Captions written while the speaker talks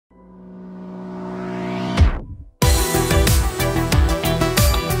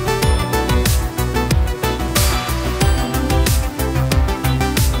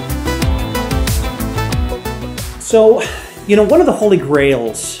So, one of the holy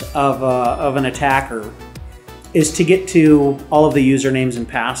grails of an attacker is to get to all of the usernames and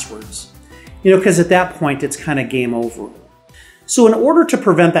passwords, because at that point it's kind of game over. So in order to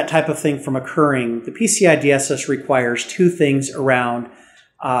prevent that type of thing from occurring, the PCI DSS requires two things around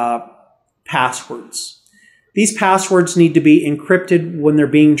passwords. These passwords need to be encrypted when they're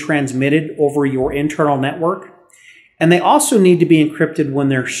being transmitted over your internal network, and they also need to be encrypted when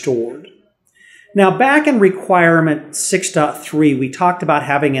they're stored. Now, back in Requirement 6.3, we talked about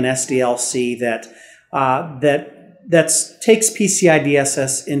having an SDLC that takes PCI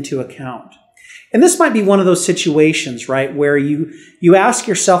DSS into account. And this might be one of those situations, right, where you ask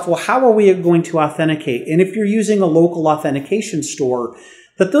yourself, well, how are we going to authenticate? And if you're using a local authentication store,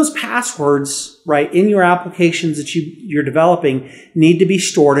 that those passwords, right, in your applications that you're developing need to be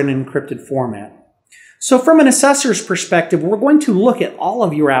stored in an encrypted format. So from an assessor's perspective, we're going to look at all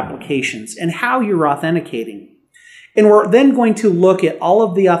of your applications and how you're authenticating. And we're then going to look at all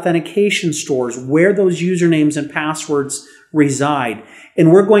of the authentication stores, where those usernames and passwords reside.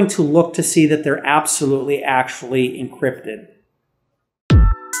 And we're going to look to see that they're absolutely actually encrypted.